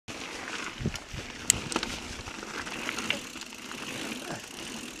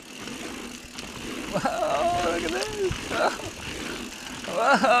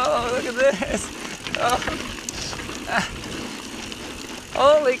Whoa, look at this. Oh.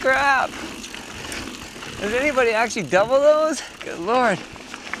 Holy crap. Does anybody actually double those? Good Lord.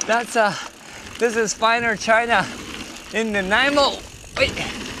 That's this is finer china in Nanaimo. Wait.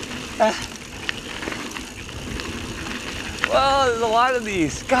 Whoa, there's a lot of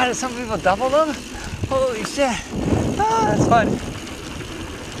these. God, some people double them? Holy shit. Oh, that's fun.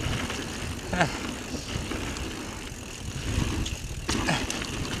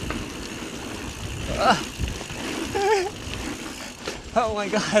 Oh my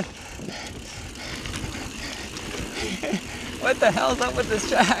God. What the hell's up with this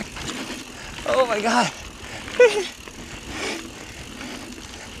track? Oh my God.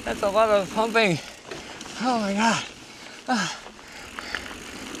 That's a lot of pumping. Oh my God.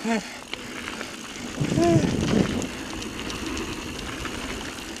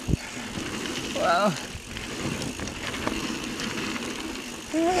 Wow.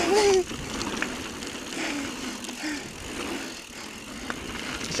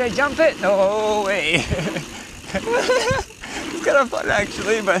 Should I jump it? No way. It's kind of fun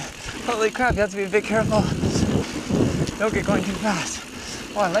actually, but holy crap, you have to be a bit careful. Don't get going too fast.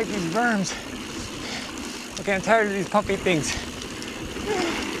 Oh, I like these berms. Okay, I'm tired of these pumpy things.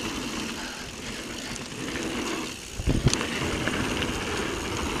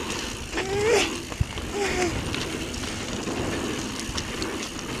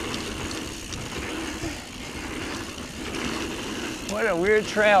 What a weird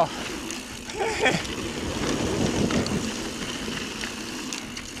trail.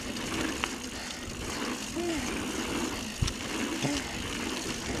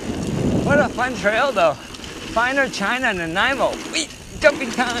 What a fun trail though. Finer china, Nainaimo. Wait,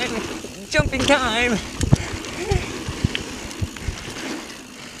 jumping time, jumping time.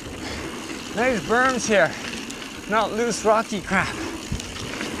 Nice berms here, not loose rocky crap.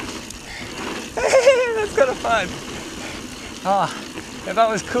 That's kind of fun. Oh, if I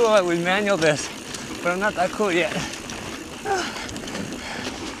was cool, I would manual this, but I'm not that cool yet.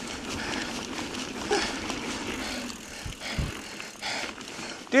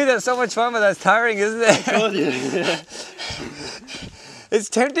 Dude, that's so much fun, but that's tiring, isn't it? I told you. It's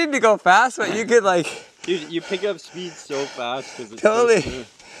tempting to go fast, but you could like... Dude, you pick up speed so fast because it's totally. So smooth.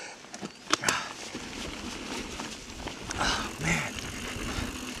 Oh, man.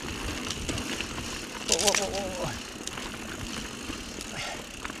 Whoa, whoa, whoa, whoa.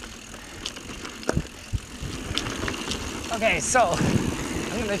 Okay, so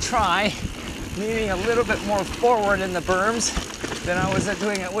I'm going to try leaning a little bit more forward in the berms than I was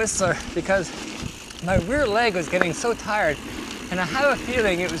doing at Whistler because my rear leg was getting so tired, and I have a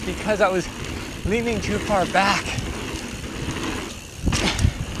feeling it was because I was leaning too far back.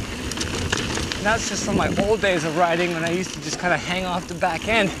 And that's just from my old days of riding when I used to just kind of hang off the back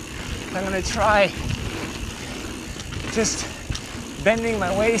end. I'm going to try just bending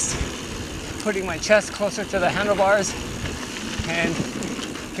my waist, putting my chest closer to the handlebars, and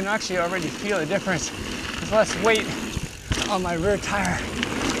you can actually already feel the difference. There's less weight on my rear tire.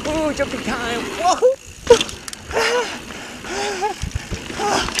 Ooh, jumping time. Whoa!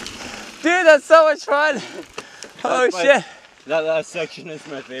 Dude, that's so much fun. Oh shit. That last section is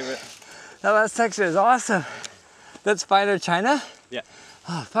my favorite. That last section is awesome. That's finer china? Yeah.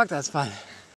 Oh, fuck, that's fun.